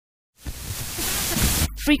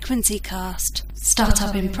Frequency Cast.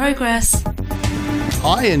 Startup in progress.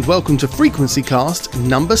 Hi and welcome to Frequency Cast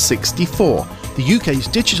number 64, the UK's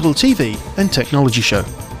digital TV and technology show.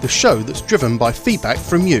 The show that's driven by feedback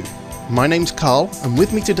from you. My name's Carl, and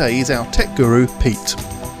with me today is our tech guru, Pete.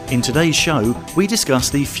 In today's show, we discuss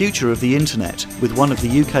the future of the internet with one of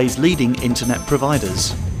the UK's leading internet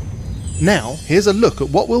providers. Now, here's a look at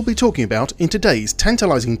what we'll be talking about in today's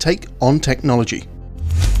tantalising take on technology.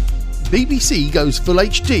 BBC goes full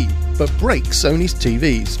HD, but breaks Sony's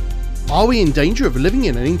TVs. Are we in danger of living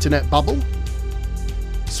in an internet bubble?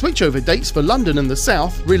 Switchover dates for London and the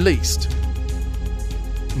South released.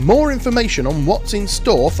 More information on what's in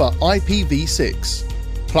store for IPv6.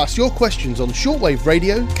 Plus your questions on shortwave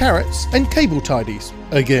radio, carrots and cable tidies.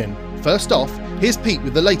 Again. First off, here's Pete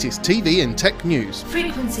with the latest TV and tech news.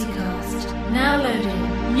 Frequency Cast. Now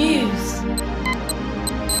loading. News.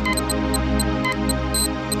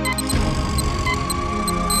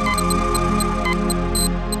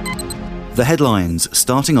 The headlines,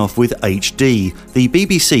 starting off with HD. The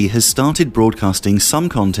BBC has started broadcasting some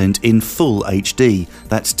content in full HD.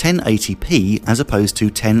 That's 1080p as opposed to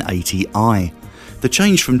 1080i. The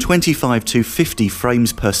change from 25 to 50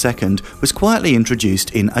 frames per second was quietly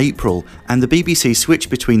introduced in April, and the BBC switched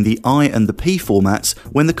between the I and the P formats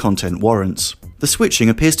when the content warrants. The switching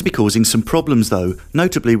appears to be causing some problems though,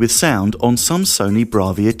 notably with sound on some Sony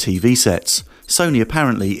Bravia TV sets. Sony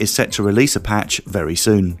apparently is set to release a patch very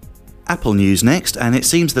soon. Apple news next, and it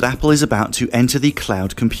seems that Apple is about to enter the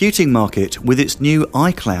cloud computing market with its new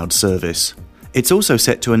iCloud service. It's also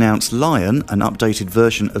set to announce Lion, an updated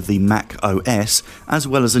version of the Mac OS, as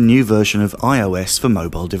well as a new version of iOS for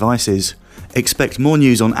mobile devices. Expect more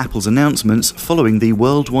news on Apple's announcements following the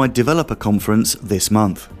Worldwide Developer Conference this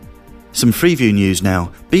month. Some Freeview news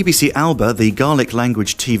now. BBC Alba, the Gaelic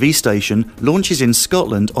language TV station, launches in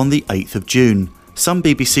Scotland on the 8th of June. Some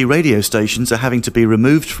BBC radio stations are having to be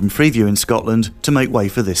removed from Freeview in Scotland to make way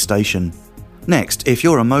for this station. Next, if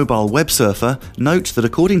you're a mobile web surfer, note that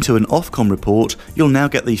according to an Ofcom report, you'll now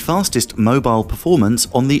get the fastest mobile performance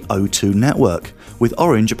on the O2 network, with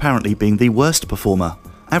Orange apparently being the worst performer.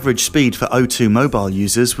 Average speed for O2 mobile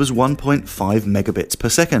users was 1.5 megabits per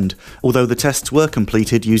second, although the tests were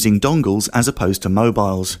completed using dongles as opposed to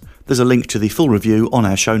mobiles. There's a link to the full review on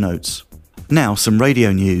our show notes. Now some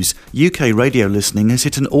radio news. UK radio listening has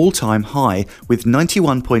hit an all-time high, with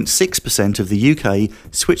 91.6% of the UK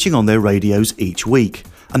switching on their radios each week.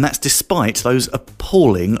 And that's despite those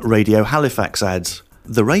appalling Radio Halifax ads.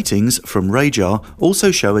 The ratings from Radar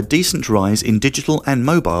also show a decent rise in digital and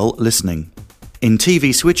mobile listening. In TV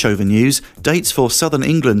switchover news, dates for Southern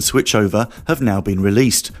England switchover have now been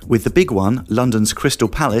released, with the big one, London's Crystal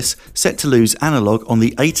Palace, set to lose analogue on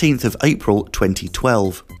the 18th of April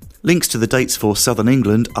 2012. Links to the dates for Southern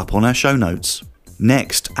England up on our show notes.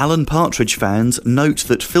 Next, Alan Partridge fans note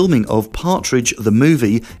that filming of Partridge the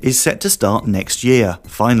movie is set to start next year,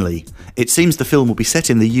 finally. It seems the film will be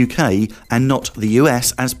set in the UK and not the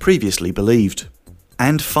US as previously believed.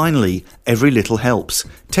 And finally, Every Little Helps.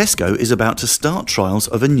 Tesco is about to start trials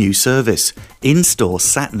of a new service, in-store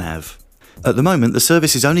SatNav. At the moment, the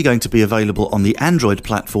service is only going to be available on the Android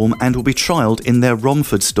platform and will be trialled in their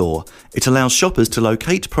Romford store. It allows shoppers to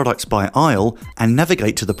locate products by aisle and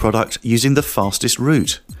navigate to the product using the fastest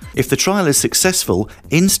route. If the trial is successful,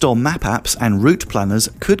 in-store map apps and route planners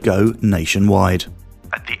could go nationwide.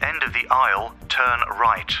 At the end of the aisle, turn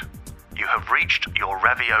right. You have reached your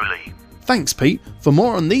ravioli. Thanks, Pete. For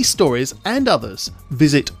more on these stories and others,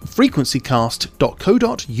 visit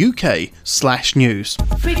frequencycast.co.uk/news.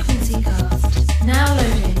 Frequency Cast. Now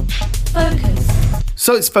loading. Focus.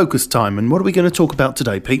 So it's focus time, and what are we going to talk about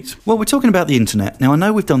today, Pete? Well, we're talking about the internet. Now, I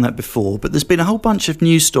know we've done that before, but there's been a whole bunch of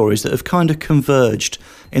news stories that have kind of converged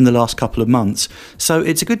in the last couple of months. So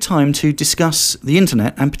it's a good time to discuss the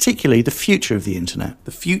internet, and particularly the future of the internet.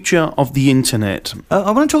 The future of the internet. I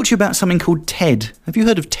want to talk to you about something called TED. Have you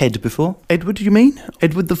heard of TED before? Edward, do you mean?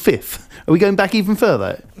 Edward V? Are we going back even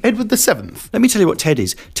further? Edward VII? Let me tell you what TED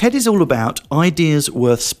is. TED is all about ideas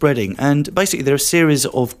worth spreading, and basically there are a series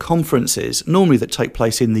of conferences, normally that take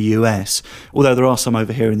place in the US, although there are some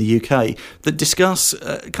over here in the UK, that discuss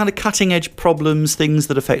kind of cutting-edge problems, things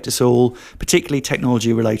that affect us all, particularly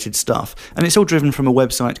technology-related stuff. And it's all driven from a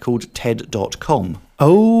website called TED.com.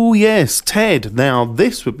 Oh yes, TED. Now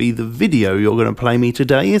this would be the video you're going to play me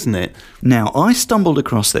today, isn't it? Now, I stumbled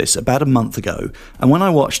across this about a month ago, and when I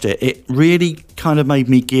watched it, it really kind of made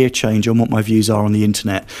me gear change on what my views are on the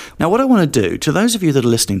internet. Now, what I want to do, to those of you that are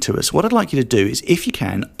listening to us, what I'd like you to do is, if you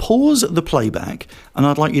can, pause the playback, and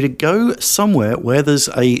I'd like you to go somewhere where there's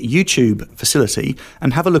a YouTube facility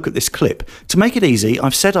and have a look at this clip. To make it easy,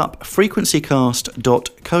 I've set up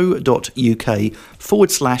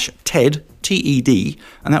frequencycast.co.uk/TED, TED,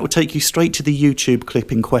 and that will take you straight to the YouTube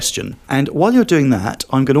clip in question. And while you're doing that,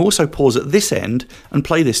 I'm going to also pause at this end and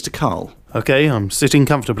play this to Carl. Okay, I'm sitting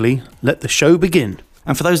comfortably. Let the show begin.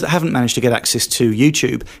 And for those that haven't managed to get access to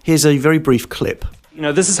YouTube, here's a very brief clip. You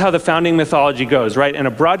know, this is how the founding mythology goes, right? In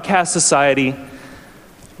a broadcast society,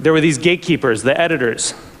 there were these gatekeepers, the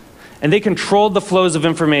editors, and they controlled the flows of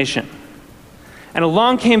information. And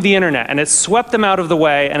along came the internet, and it swept them out of the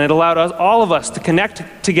way, and it allowed us, all of us, to connect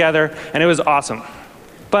together, and it was awesome.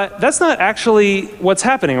 But that's not actually what's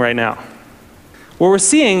happening right now. What we're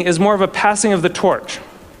seeing is more of a passing of the torch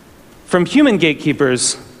from human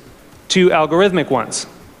gatekeepers to algorithmic ones.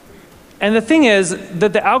 And the thing is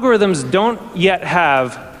that the algorithms don't yet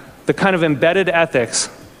have the kind of embedded ethics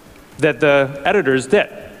that the editors did.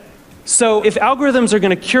 So if algorithms are going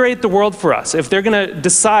to curate the world for us, if they're going to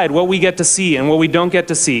decide what we get to see and what we don't get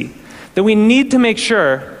to see, then we need to make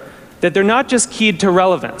sure that they're not just keyed to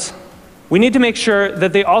relevance. We need to make sure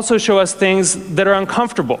that they also show us things that are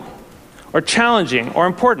uncomfortable or challenging or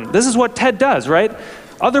important. This is what TED does, right?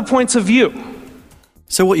 Other points of view.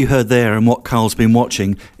 So what you heard there, and what Carl's been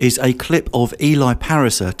watching, is a clip of Eli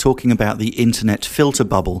Pariser talking about the internet filter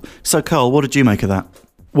bubble. So Carl, what did you make of that?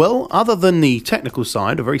 Well, other than the technical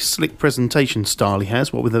side, a very slick presentation style he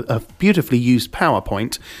has, with a beautifully used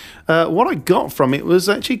PowerPoint, what I got from it was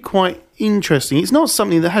actually quite interesting. It's not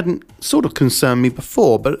something that hadn't sort of concerned me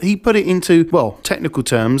before, but he put it into, well, technical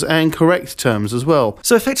terms and correct terms as well.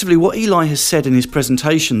 So effectively what Eli has said in his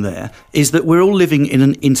presentation there is that we're all living in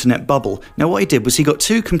an internet bubble. Now what he did was he got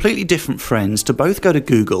two completely different friends to both go to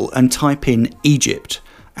Google and type in Egypt.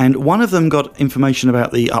 And one of them got information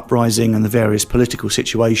about the uprising and the various political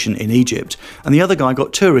situation in Egypt, and the other guy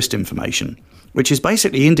got tourist information, which is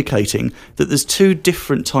basically indicating that there's two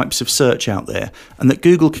different types of search out there, and that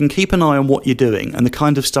Google can keep an eye on what you're doing and the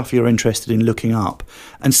kind of stuff you're interested in looking up,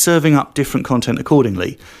 and serving up different content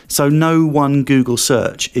accordingly. So no one Google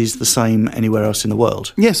search is the same anywhere else in the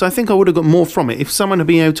world. Yes, I think I would have got more from it if someone had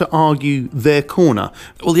been able to argue their corner.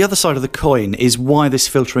 Well, the other side of the coin is why this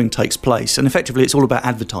filtering takes place, and effectively it's all about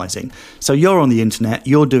advertising. So you're on the internet,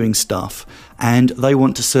 you're doing stuff, and they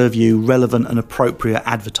want to serve you relevant and appropriate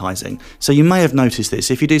advertising. So you may have noticed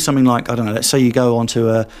this. If you do something like, I don't know, let's say you go onto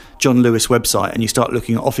a John Lewis website and you start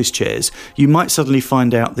looking at office chairs, you might suddenly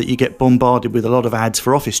find out that you get bombarded with a lot of ads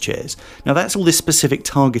for office chairs. Now that's all this specific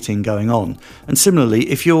targeting going on. And similarly,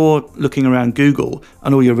 if you're looking around Google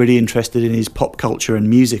and all you're really interested in is pop culture and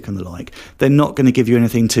music and the like, they're not going to give you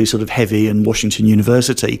anything too sort of heavy and Washington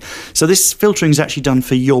University. So this filtering is actually done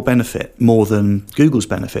for your benefit more than Google's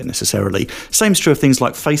benefit necessarily. Same's true of things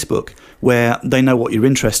like Facebook, where they know what your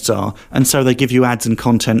interests are, and so they give you ads and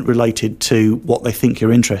content related to what they think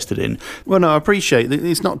you're interested in. Well, no, I appreciate that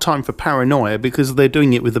it's not time for paranoia, because they're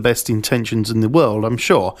doing it with the best intentions in the world, I'm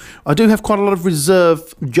sure. I do have quite a lot of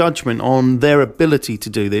reserve judgment on their ability to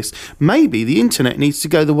do this. Maybe the internet needs to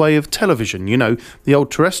go the way of television, you know, the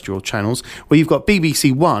old terrestrial channels, where you've got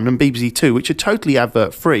BBC One and BBC Two, which are totally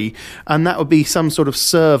advert-free, and that would be some sort of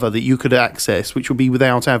server that you could access, which would be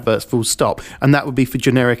without adverts, full stop, and that would be for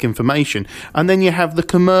generic information. And then you have the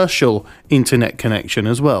commercial internet connection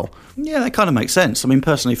as well. Yeah, that kind of makes sense. I mean,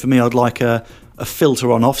 personally, for me, I'd like a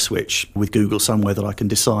filter on-off switch with Google somewhere that I can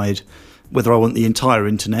decide whether I want the entire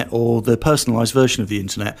internet or the personalised version of the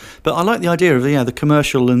internet. But I like the idea of the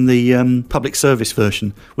commercial and the public service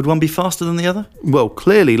version. Would one be faster than the other? Well,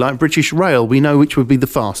 clearly, like British Rail, we know which would be the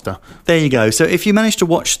faster. There you go. So if you manage to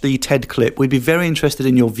watch the TED clip, we'd be very interested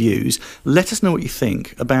in your views. Let us know what you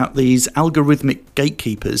think about these algorithmic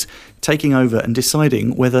gatekeepers taking over and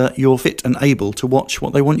deciding whether you're fit and able to watch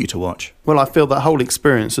what they want you to watch. Well, I feel that whole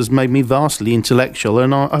experience has made me vastly intellectual,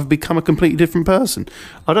 and I've become a completely different person.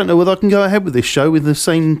 I don't know whether I can go ahead with this show with the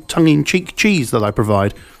same tongue-in-cheek cheese that I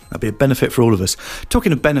provide. That'd be a benefit for all of us.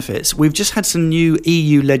 Talking of benefits, we've just had some new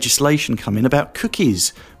EU legislation come in about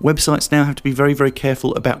cookies. Websites now have to be very, very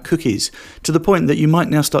careful about cookies, to the point that you might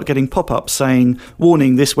now start getting pop-ups saying,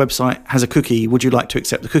 warning, this website has a cookie, would you like to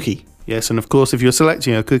accept the cookie? Yes, and of course, if you're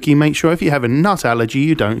selecting a cookie, make sure if you have a nut allergy,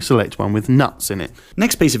 you don't select one with nuts in it.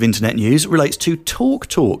 Next piece of internet news relates to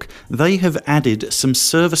TalkTalk. They have added some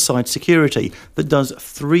server-side security that does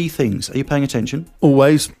 3 things. Are you paying attention?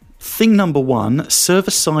 Always. Thing number 1,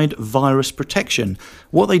 server-side virus protection.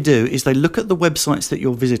 What they do is they look at the websites that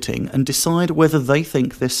you're visiting and decide whether they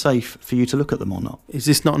think they're safe for you to look at them or not. Is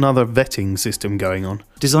this not another vetting system going on?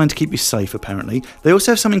 Designed to keep you safe, apparently. They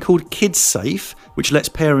also have something called KidSafe, which lets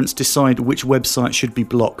parents decide which websites should be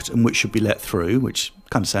blocked and which should be let through, which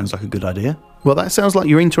kind of sounds like a good idea. Well, that sounds like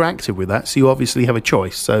you're interactive with that, so you obviously have a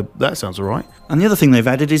choice, so that sounds all right. And the other thing they've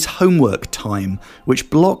added is homework time,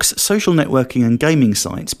 which blocks social networking and gaming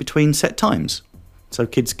sites between set times. So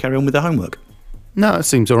kids carry on with their homework. No, that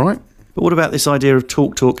seems all right. But what about this idea of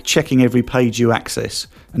TalkTalk checking every page you access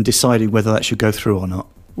and deciding whether that should go through or not?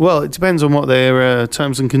 Well, it depends on what their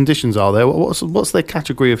terms and conditions are there. What's their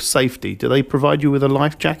category of safety? Do they provide you with a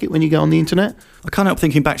life jacket when you go on the internet? I can't help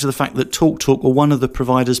thinking back to the fact that TalkTalk were one of the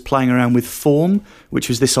providers playing around with Form, which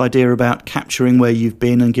was this idea about capturing where you've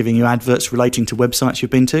been and giving you adverts relating to websites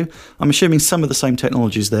you've been to. I'm assuming some of the same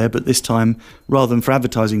technologies there, but this time, rather than for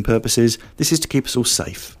advertising purposes, this is to keep us all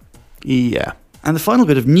safe. Yeah. And the final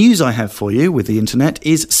bit of news I have for you with the internet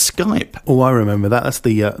is Skype. Oh, I remember that. That's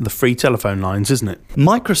the free telephone lines, isn't it?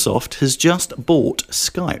 Microsoft has just bought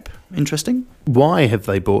Skype. Interesting? Why have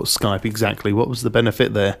they bought Skype exactly? What was the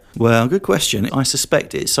benefit there? Well, good question. I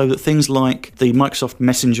suspect it's so that things like the Microsoft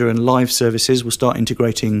Messenger and Live services will start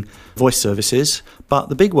integrating voice services. But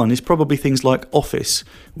the big one is probably things like Office,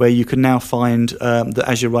 where you can now find that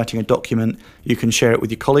as you're writing a document, you can share it with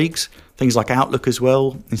your colleagues. Things like Outlook as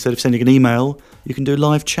well. Instead of sending an email, you can do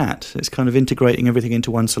live chat. It's kind of integrating everything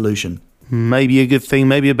into one solution. Maybe a good thing,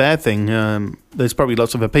 maybe a bad thing. There's probably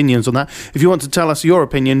lots of opinions on that. If you want to tell us your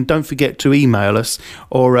opinion, don't forget to email us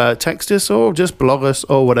or text us or just blog us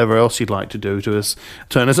or whatever else you'd like to do to us.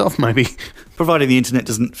 Turn us off, maybe. Providing the internet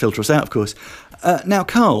doesn't filter us out, of course. Now,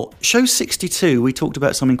 Carl, show 62, we talked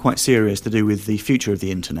about something quite serious to do with the future of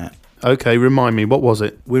the internet. Okay, remind me, what was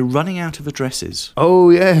it? We're running out of addresses. Oh,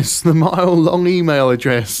 yes, the mile-long email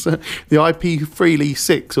address. The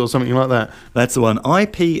IP-Freely-6 or something like that. That's the one,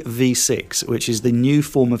 IPv6, which is the new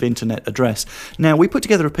form of internet address. Now, we put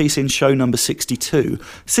together a piece in show number 62.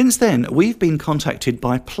 Since then, we've been contacted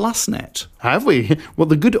by PlusNet. Have we? Well,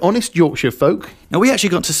 the good, honest Yorkshire folk. Now, we actually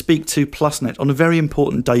got to speak to PlusNet on a very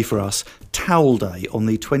important day for us, Towel Day, on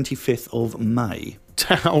the 25th of May.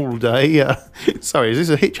 Towel Day. Sorry, is this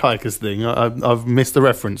a Hitchhiker's thing? I've missed the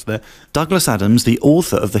reference there. Douglas Adams, the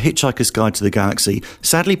author of The Hitchhiker's Guide to the Galaxy,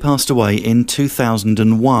 sadly passed away in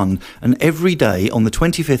 2001, and every day on the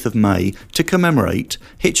 25th of May, to commemorate,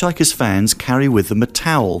 Hitchhiker's fans carry with them a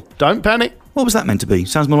towel. Don't panic. What was that meant to be?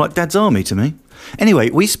 Sounds more like Dad's Army to me. Anyway,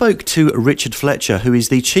 we spoke to Richard Fletcher, who is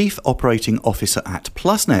the Chief Operating Officer at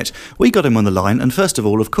PlusNet. We got him on the line, and first of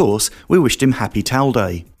all, of course, we wished him Happy Towel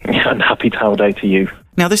Day. And Happy Towel Day to you.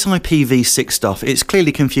 Now, this IPv6 stuff, it's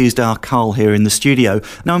clearly confused our Carl here in the studio.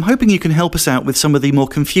 Now, I'm hoping you can help us out with some of the more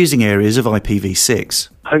confusing areas of IPv6.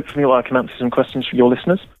 Hopefully I can answer some questions from your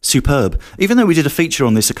listeners. Superb. Even though we did a feature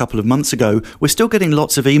on this a couple of months ago, we're still getting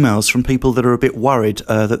lots of emails from people that are a bit worried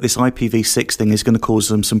that this IPv6 thing is going to cause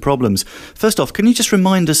them some problems. First off, can you just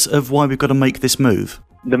remind us of why we've got to make this move?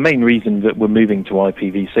 The main reason that we're moving to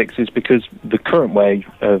IPv6 is because the current way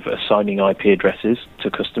of assigning IP addresses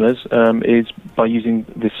to customers is by using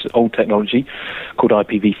this old technology called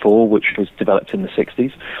IPv4, which was developed in the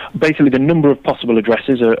 60s. Basically, the number of possible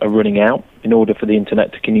addresses are running out. In order for the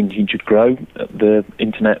internet to continue to grow, the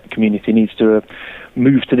internet community needs to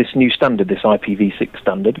move to this new standard, this IPv6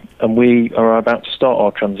 standard, and we are about to start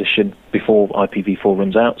our transition before IPv4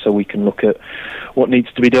 runs out, so we can look at what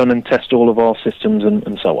needs to be done and test all of our systems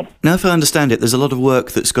and so on. Now, if I understand it, there's a lot of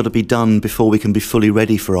work that's got to be done before we can be fully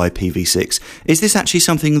ready for IPv6. Is this actually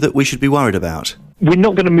something that we should be worried about? We're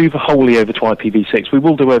not going to move wholly over to IPv6. We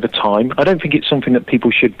will do over time. I don't think it's something that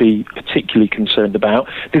people should be particularly concerned about.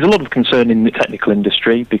 There's a lot of concern in the technical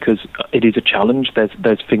industry because it is a challenge.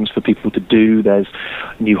 There's things for people to do. There's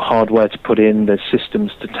new hardware to put in. There's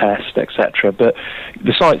systems to test, etc. But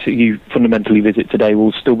the sites that you fundamentally visit today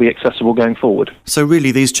will still be accessible going forward. So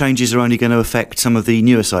really, these changes are only going to affect some of the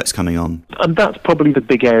newer sites coming on? And that's probably the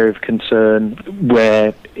big area of concern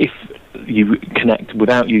where if you connect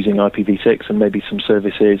without using IPv6 and maybe some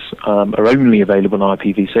services are only available on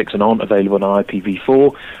IPv6 and aren't available on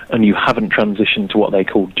IPv4 and you haven't transitioned to what they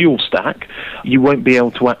call dual stack, you won't be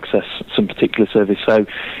able to access some particular service. So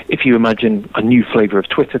if you imagine a new flavour of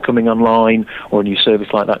Twitter coming online or a new service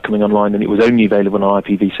like that coming online and it was only available on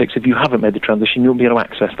IPv6, if you haven't made the transition, you won't be able to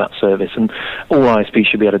access that service. And all ISPs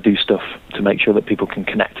should be able to do stuff to make sure that people can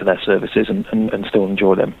connect to their services and still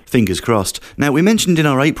enjoy them. Fingers crossed. Now, we mentioned in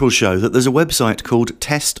our April show that that there's a website called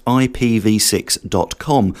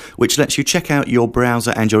testipv6.com, which lets you check out your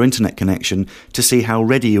browser and your internet connection to see how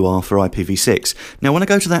ready you are for IPv6. Now, when I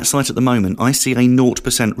go to that site at the moment, I see a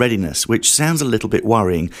 0% readiness, which sounds a little bit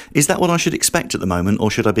worrying. Is that what I should expect at the moment,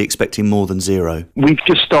 or should I be expecting more than 0? We've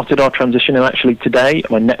just started our transition, and actually today,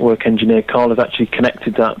 my network engineer, Carl, has actually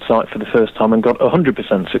connected that site for the first time and got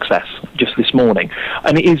 100% success just this morning.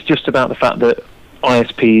 And it is just about the fact that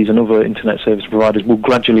ISPs and other internet service providers will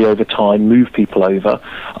gradually over time move people over,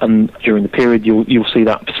 and during the period you'll see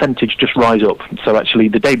that percentage just rise up. So actually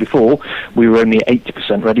the day before we were only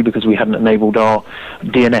 80% ready because we hadn't enabled our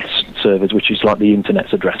DNS servers, which is like the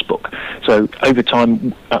internet's address book. So over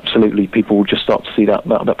time, absolutely, people will just start to see that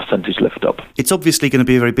percentage lift up. It's obviously going to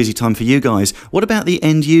be a very busy time for you guys. What about the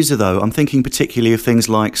end user though? I'm thinking particularly of things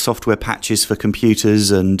like software patches for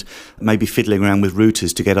computers and maybe fiddling around with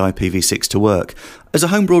routers to get IPv6 to work. As a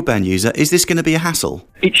home broadband user, is this going to be a hassle?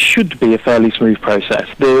 It should be a fairly smooth process.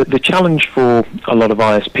 The challenge for a lot of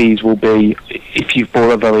ISPs will be if you've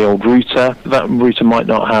bought a very old router, that router might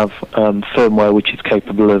not have firmware which is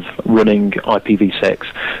capable of running IPv6.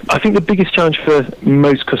 I think the biggest challenge for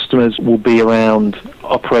most customers will be around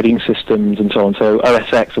operating systems and so on. So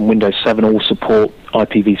OS X and Windows 7 all support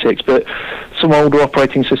IPv6, but some older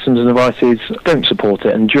operating systems and devices don't support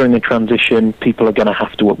it, and during the transition people are going to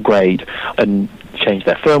have to upgrade and change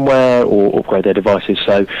their firmware or upgrade their devices.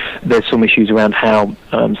 So there's some issues around how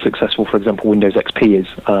successful, for example, Windows XP is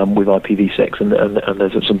with IPv6, and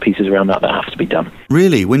there's some pieces around that have to be done.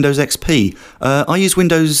 Really? Windows XP? I use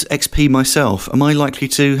Windows XP myself. Am I likely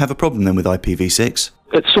to have a problem then with IPv6?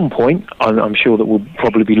 At some point, I'm sure that we'll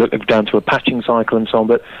probably be looking down to a patching cycle and so on,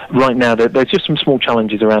 but right now there's just some small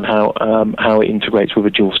challenges around how it integrates with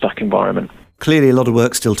a dual stack environment. Clearly a lot of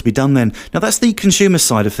work still to be done then. Now that's the consumer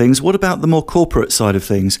side of things. What about the more corporate side of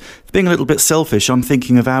things? Being a little bit selfish, I'm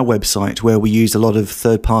thinking of our website where we use a lot of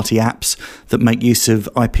third-party apps that make use of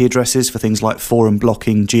IP addresses for things like forum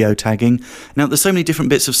blocking, geotagging. Now there's so many different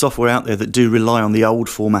bits of software out there that do rely on the old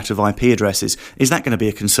format of IP addresses. Is that going to be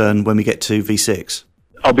a concern when we get to V6?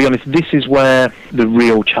 I'll be honest, this is where the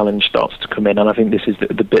real challenge starts to come in, and I think this is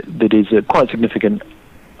the bit that is quite significant.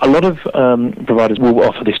 A lot of providers will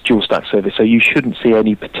offer this dual stack service, so you shouldn't see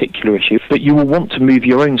any particular issue, but you will want to move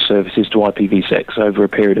your own services to IPv6 over a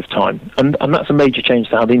period of time, and that's a major change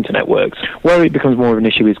to how the internet works. Where it becomes more of an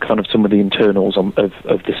issue is kind of some of the internals of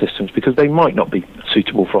the systems, because they might not be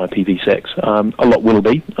suitable for IPv6. A lot will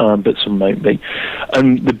be, but some won't be.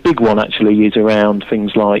 And the big one actually is around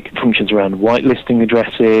things like functions around whitelisting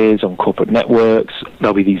addresses on corporate networks.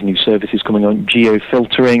 There'll be these new services coming on,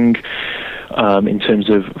 geo-filtering. In terms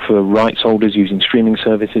of for rights holders using streaming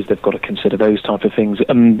services, they've got to consider those type of things.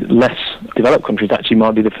 And less developed countries actually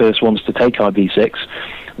might be the first ones to take IPv6.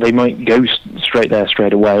 They might go straight there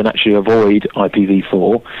straight away and actually avoid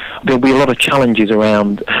IPv4. There'll be a lot of challenges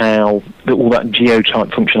around how all that geo-type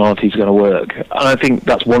functionality is going to work. And I think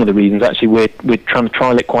that's one of the reasons actually we're trying to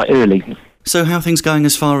trial it quite early. So how are things going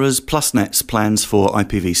as far as PlusNet's plans for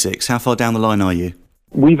IPv6? How far down the line are you?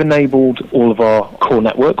 We've enabled all of our core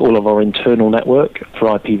network, all of our internal network for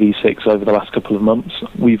IPv6 over the last couple of months.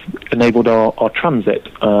 We've enabled our transit,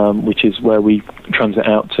 which is where we transit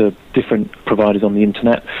out to different providers on the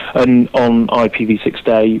internet. And on IPv6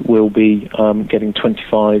 Day, we'll be getting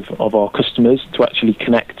 25 of our customers to actually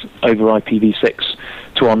connect over IPv6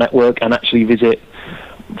 to our network and actually visit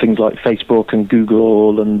things like Facebook and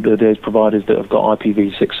Google and those providers that have got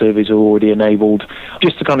IPv6 servers already enabled,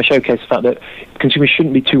 just to kind of showcase the fact that consumers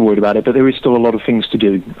shouldn't be too worried about it, but there is still a lot of things to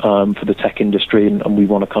do for the tech industry, and we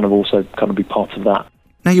want to kind of also kind of be part of that.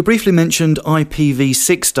 Now, you briefly mentioned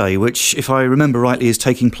IPv6 Day, which, if I remember rightly, is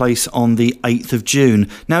taking place on the 8th of June.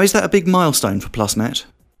 Now, is that a big milestone for PlusNet?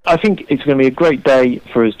 I think it's going to be a great day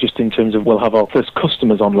for us just in terms of we'll have our first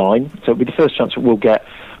customers online, so it'll be the first chance that we'll get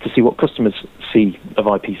to see what customers see of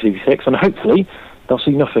IPv6, and hopefully they'll see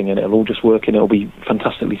nothing and it'll all just work and it'll be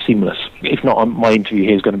fantastically seamless. If not, my interview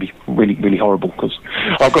here is going to be really, really horrible because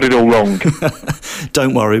I've got it all wrong.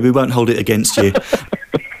 Don't worry, we won't hold it against you.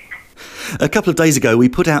 A couple of days ago, we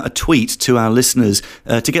put out a tweet to our listeners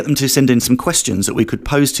to get them to send in some questions that we could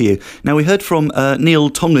pose to you. Now, we heard from Neil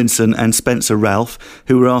Tomlinson and Spencer Ralph,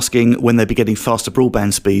 who were asking when they'd be getting faster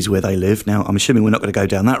broadband speeds where they live. Now, I'm assuming we're not going to go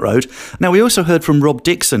down that road. Now, we also heard from Rob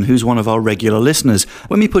Dixon, who's one of our regular listeners.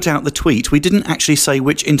 When we put out the tweet, we didn't actually say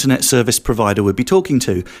which internet service provider we'd be talking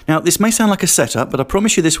to. Now, this may sound like a setup, but I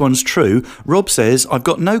promise you this one's true. Rob says, "I've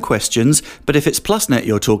got no questions, but if it's PlusNet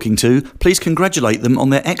you're talking to, please congratulate them on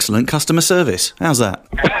their excellent customer service." How's that?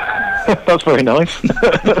 That's very nice.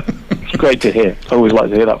 It's great to hear. I always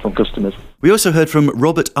like to hear that from customers. We also heard from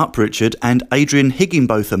Robert Uprichard and Adrian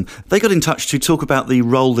Higginbotham. They got in touch to talk about the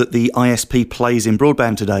role that the ISP plays in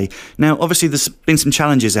broadband today. Now, obviously, there's been some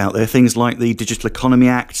challenges out there, things like the Digital Economy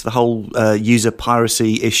Act, the whole user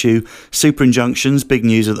piracy issue, super injunctions, big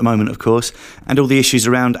news at the moment, of course, and all the issues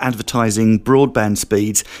around advertising broadband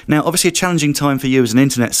speeds. Now, obviously, a challenging time for you as an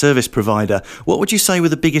internet service provider. What would you say were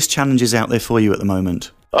the biggest challenges out there for you at the moment?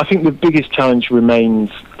 I think the biggest challenge remains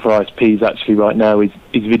for ISPs actually right now is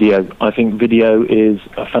video. I think video is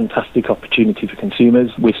a fantastic opportunity for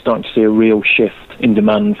consumers. We're starting to see a real shift in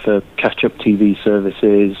demand for catch-up TV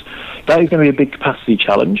services. That is going to be a big capacity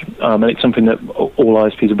challenge, and it's something that all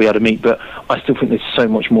ISPs will be able to meet, but I still think there's so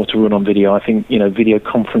much more to run on video. I think, video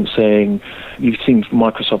conferencing, you've seen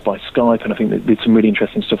Microsoft by Skype, and I think that there's some really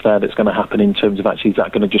interesting stuff there that's going to happen in terms of actually is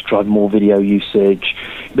that going to just drive more video usage.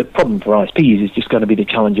 The problem for ISPs is just going to be the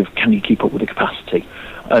challenge of can you keep up with the capacity?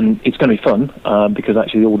 And it's going to be fun because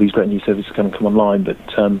actually all these great new services are going to come online, but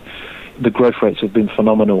the growth rates have been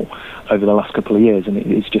phenomenal over the last couple of years, and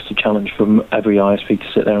it's just a challenge for every ISP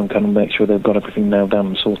to sit there and kind of make sure they've got everything nailed down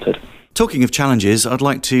and sorted. Talking of challenges, I'd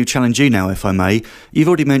like to challenge you now, if I may. You've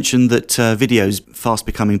already mentioned that video's fast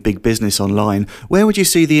becoming big business online. Where would you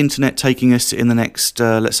see the internet taking us in the next,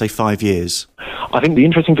 let's say, 5 years? I think the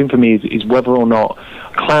interesting thing for me is whether or not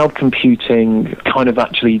cloud computing kind of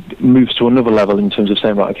actually moves to another level in terms of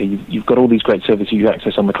saying, right, okay, you've got all these great services you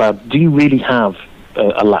access on the cloud. Do you really have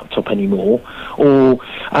a laptop anymore, or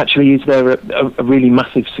actually is there a really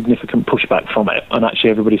massive significant pushback from it, and actually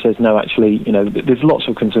everybody says no, actually there's lots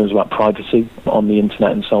of concerns about privacy on the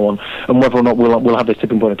internet and so on, and whether or not we'll have this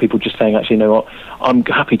tipping point of people just saying, actually, you know what, I'm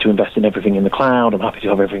happy to invest in everything in the cloud, I'm happy to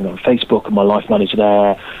have everything on Facebook and my life manager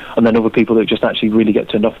there, and then other people that just actually really get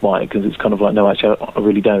turned off by it because it's kind of like, no, actually I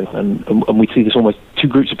really don't, and we see this almost two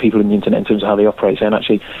groups of people in the internet in terms of how they operate, saying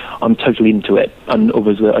actually I'm totally into it, and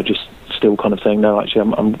others that are just still kind of saying, no,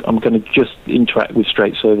 actually, I'm going to just interact with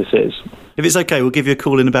straight services. If it's okay, we'll give you a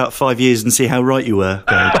call in about 5 years and see how right you were.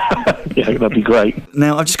 Yeah, that'd be great.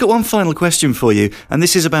 Now, I've just got one final question for you, and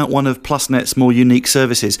this is about one of PlusNet's more unique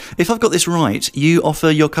services. If I've got this right, you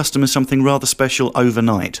offer your customers something rather special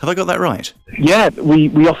overnight. Have I got that right? Yeah, we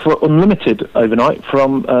offer unlimited overnight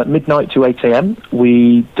from midnight to 8 a.m.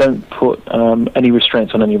 We don't put any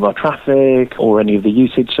restraints on any of our traffic or any of the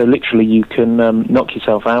usage, so literally you can knock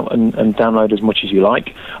yourself out and download as much as you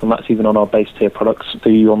like, and that's even on our base tier products. So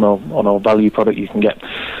on our value product you can get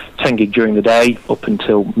 10 gig during the day up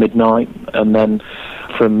until midnight, and then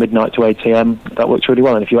from midnight to 8 a.m. that works really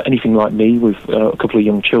well. And if you're anything like me with a couple of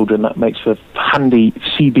young children, that makes for handy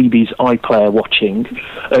CBeebies iPlayer watching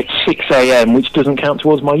at 6 a.m, which doesn't count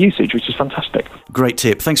towards my usage, which is fantastic. Great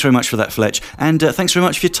tip. Thanks very much for that, Fletch. And thanks very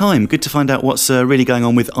much for your time. Good to find out what's really going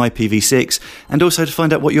on with IPv6, and also to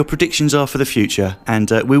find out what your predictions are for the future.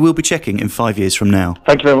 And we will be checking in 5 years from now.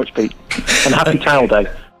 Thank you very much, Pete. And happy Towel Day.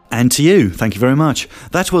 And to you, thank you very much.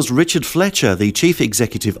 That was Richard Fletcher, the Chief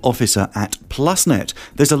Executive Officer at PlusNet.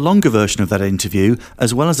 There's a longer version of that interview,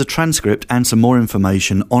 as well as a transcript and some more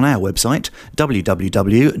information on our website,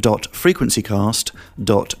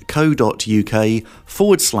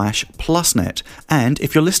 www.frequencycast.co.uk/PlusNet. And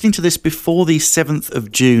if you're listening to this before the 7th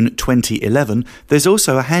of June 2011, there's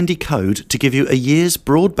also a handy code to give you a year's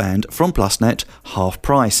broadband from PlusNet half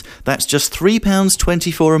price. That's just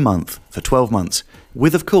 £3.24 a month for 12 months.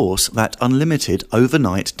 With, of course, that unlimited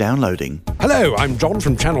overnight downloading. Hello, I'm John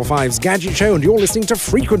from Channel 5's Gadget Show, and you're listening to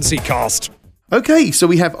Frequency Cast. Okay, so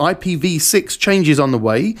we have IPv6 changes on the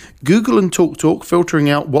way, Google and TalkTalk filtering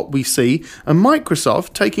out what we see, and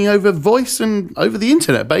Microsoft taking over voice and over the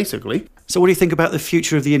internet, basically. So what do you think about the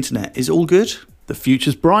future of the internet? Is it all good? The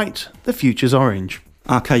future's bright, the future's orange.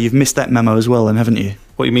 Okay, you've missed that memo as well then, haven't you?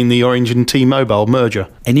 What, you mean the Orange and T-Mobile merger?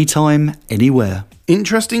 Anytime, anywhere.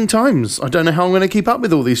 Interesting times. I don't know how I'm going to keep up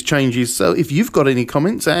with all these changes, so if you've got any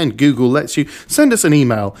comments and Google lets you, send us an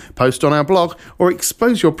email, post on our blog, or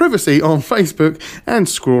expose your privacy on Facebook and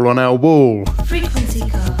scroll on our wall. Frequency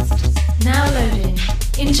Cast. Now loading.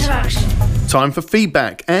 Interaction. Time for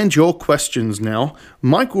feedback and your questions now.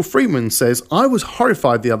 Michael Freeman says, I was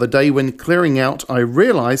horrified the other day when clearing out I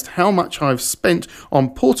realised how much I've spent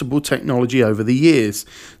on portable technology over the years.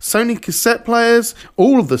 Sony cassette players,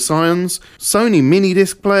 all of the Scions, Sony mini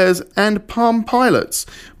disc players and Palm Pilots,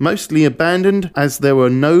 mostly abandoned as there were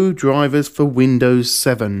no drivers for Windows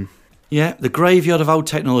 7. Yeah, the graveyard of old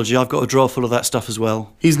technology. I've got a drawer full of that stuff as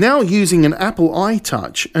well. He's now using an Apple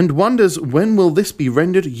iTouch and wonders when will this be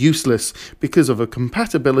rendered useless because of a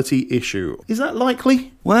compatibility issue. Is that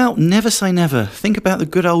likely? Well, never say never. Think about the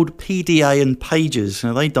good old PDA and pagers.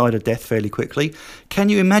 Now, they died a death fairly quickly. Can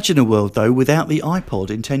you imagine a world, though, without the iPod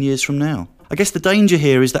in 10 years from now? I guess the danger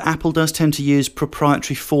here is that Apple does tend to use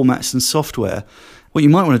proprietary formats and software. What you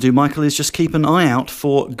might want to do, Michael, is just keep an eye out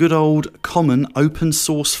for good old common open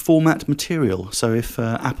source format material. So if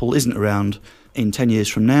Apple isn't around in 10 years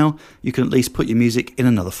from now, you can at least put your music in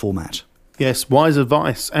another format. Yes, wise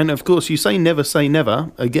advice. And of course, you say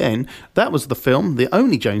never. Again, that was the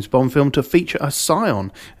only James Bond film to feature a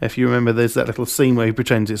scion. If you remember, there's that little scene where he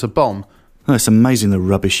pretends it's a bomb. Oh, it's amazing the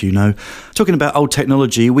rubbish you know. Talking about old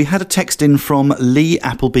technology, we had a text in from Lee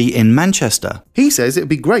Appleby in Manchester. He says it'd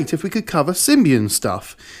be great if we could cover Symbian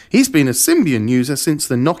stuff. He's been a Symbian user since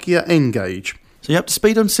the Nokia N-Gage. So you up to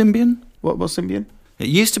speed on Symbian? What was Symbian? It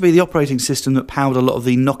used to be the operating system that powered a lot of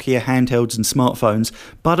the Nokia handhelds and smartphones,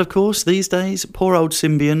 but of course these days, poor old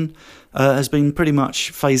Symbian has been pretty much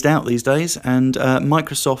phased out these days, and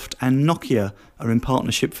Microsoft and Nokia are in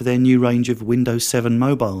partnership for their new range of Windows 7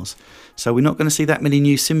 mobiles. So we're not going to see that many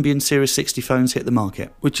new Symbian Series 60 phones hit the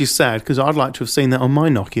market. Which is sad, because I'd like to have seen that on my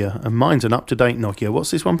Nokia, and mine's an up-to-date Nokia.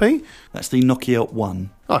 What's this one, Pete? That's the Nokia 1.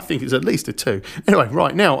 I think it's at least a 2. Anyway,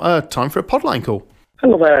 right now, time for a podline call.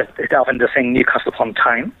 Hello there, it's Alvinder Singh, Newcastle upon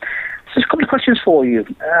Tyne. So there's a couple of questions for you.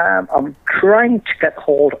 I'm trying to get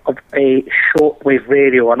hold of a shortwave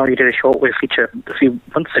radio. I know you did a shortwave feature a few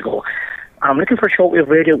months ago. I'm looking for a shortwave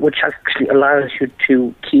radio which actually allows you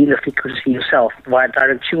to key in the frequency yourself via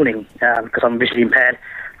direct tuning, because I'm visually impaired.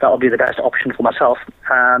 That would be the best option for myself.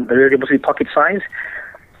 The radio must be pocket size.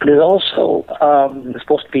 There's also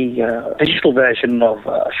supposed to be a digital version of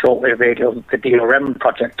shortwave radio, the DRM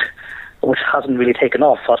project, which hasn't really taken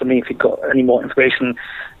off. I don't know if you've got any more information,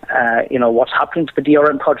 what's happening to the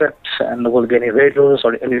DRM project, and will there be any radios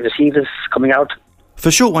or any receivers coming out? For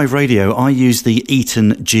shortwave radio, I use the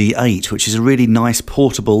Eaton G8, which is a really nice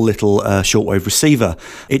portable little shortwave receiver.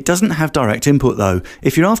 It doesn't have direct input though.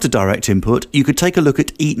 If you're after direct input, you could take a look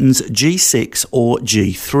at Eaton's G6 or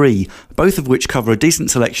G3, both of which cover a decent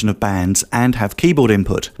selection of bands and have keyboard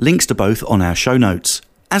input. Links to both on our show notes.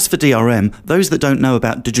 As for DRM, those that don't know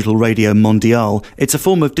about Digital Radio Mondiale, it's a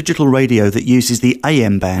form of digital radio that uses the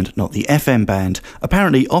AM band, not the FM band.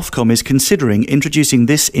 Apparently, Ofcom is considering introducing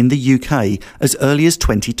this in the UK as early as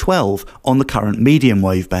 2012 on the current medium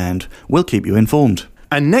wave band. We'll keep you informed.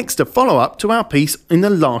 And next, a follow-up to our piece in the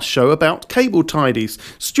last show about cable tidies.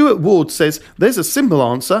 Stuart Ward says there's a simple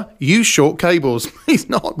answer: use short cables. He's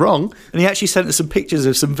not wrong. And he actually sent us some pictures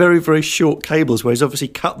of some very, very short cables where he's obviously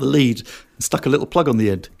cut the lead and stuck a little plug on the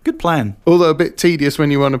end. Good plan. Although a bit tedious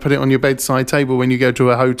when you want to put it on your bedside table when you go to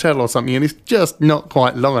a hotel or something, and it's just not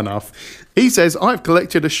quite long enough. He says, I've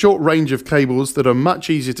collected a short range of cables that are much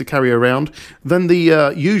easier to carry around than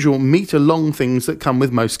the usual metre-long things that come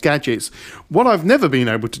with most gadgets. What I've never been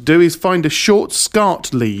able to do is find a short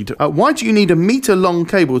SCART lead. Why do you need a metre-long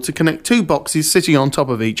cable to connect two boxes sitting on top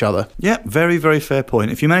of each other? Yeah, very, very fair point.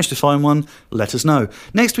 If you manage to find one, let us know.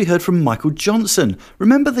 Next, we heard from Michael Johnson.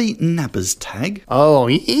 Remember the Nabbers tag? Oh,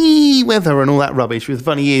 weather and all that rubbish with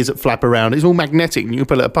funny ears that flap around. It's all magnetic and you can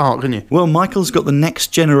pull it apart, can you? Well, Michael's got the next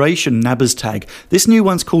generation Nabbers tag. This new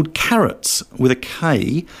one's called Carrots with a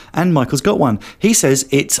K, and Michael's got one. He says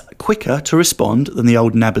it's quicker to respond than the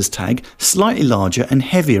old Nabbers tag, slightly larger and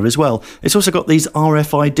heavier as well. It's also got these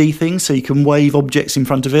RFID things, so you can wave objects in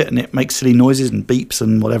front of it and it makes silly noises and beeps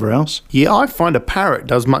and whatever else. Yeah, I find a parrot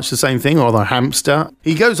does much the same thing, or the hamster.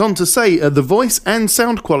 He goes on to say the voice and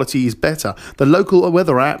sound quality is better. The local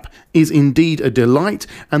weather app is indeed a delight,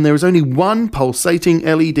 and there is only one pulsating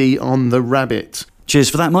LED on the rabbit. Cheers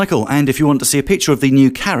for that, Michael. And if you want to see a picture of the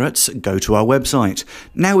new Carrots, go to our website.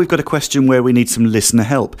 Now we've got a question where we need some listener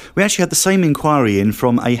help. We actually had the same inquiry in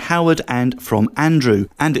from a Howard and from Andrew,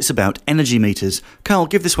 and it's about energy meters. Carl,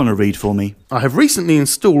 give this one a read for me. I have recently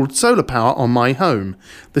installed solar power on my home.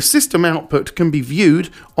 The system output can be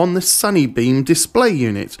viewed on the Sunnybeam display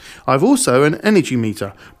unit. I've also an energy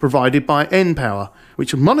meter provided by npower,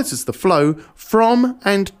 which monitors the flow from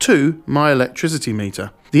and to my electricity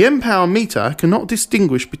meter. The npower meter cannot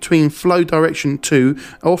distinguish between flow direction to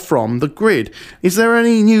or from the grid. Is there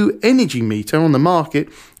any new energy meter on the market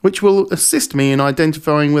which will assist me in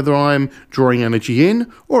identifying whether I am drawing energy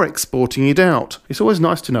in or exporting it out? It's always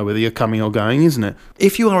nice to know whether you're coming or going, isn't it?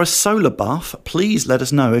 If you are a solar buff, please let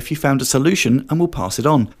us know if you found a solution and we'll pass it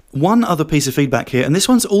on. One other piece of feedback here, and this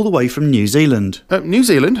one's all the way from New Zealand. New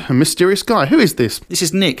Zealand? A mysterious guy. Who is this? This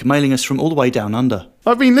is Nick, mailing us from all the way down under.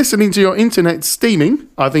 I've been listening to your internet steaming,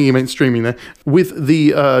 I think you meant streaming there, with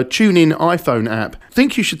the TuneIn iPhone app.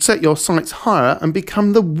 Think you should set your sights higher and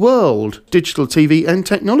become the world digital TV and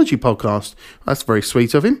technology podcast. That's very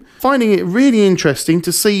sweet of him. Finding it really interesting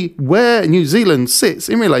to see where New Zealand sits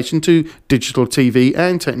in relation to digital TV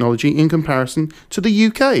and technology in comparison to the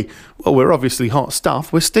UK. Well, we're obviously hot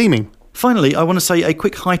stuff. We're steaming. Finally, I want to say a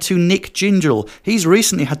quick hi to Nick Gingell. He's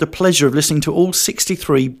recently had the pleasure of listening to all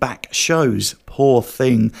 63 back shows. Poor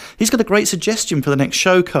thing. He's got a great suggestion for the next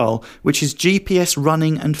show, Carl, which is GPS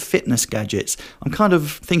running and fitness gadgets. I'm kind of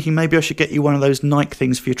thinking maybe I should get you one of those Nike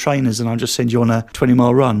things for your trainers and I'll just send you on a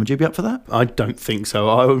 20-mile run. Would you be up for that? I don't think so.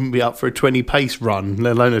 I wouldn't be up for a 20-pace run,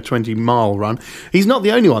 let alone a 20-mile run. He's not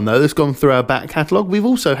the only one, though, that's gone through our back catalogue. We've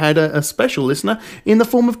also had a special listener in the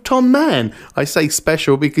form of Tom Mann. I say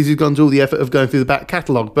special because he's gone to all the effort of going through the back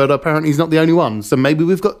catalogue, but apparently he's not the only one. So maybe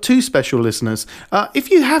we've got two special listeners. If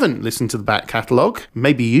you haven't listened to the back catalogue,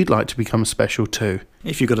 maybe you'd like to become special too.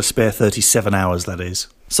 If you've got a spare 37 hours, that is.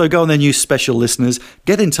 So go on then, you special listeners,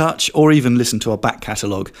 get in touch or even listen to our back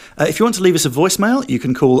catalogue. If you want to leave us a voicemail, you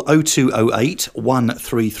can call 0208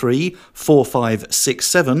 133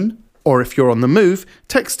 4567. Or if you're on the move,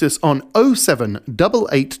 text us on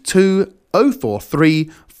 07882 043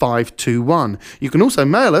 521. You can also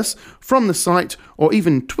mail us from the site or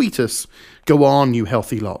even tweet us. Go on, you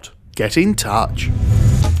healthy lot. Get in touch.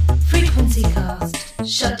 Frequency Cast.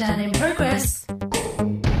 Shutdown in progress.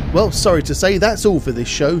 Well, sorry to say that's all for this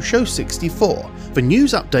show 64. For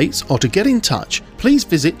news updates or to get in touch, please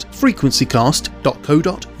visit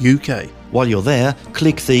frequencycast.co.uk. While you're there,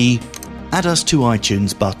 click the Add Us to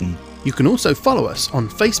iTunes button. You can also follow us on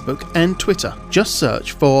Facebook and Twitter. Just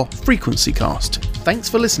search for Frequency Cast. Thanks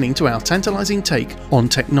for listening to our tantalising take on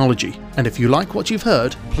technology. And if you like what you've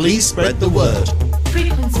heard, Please spread the word.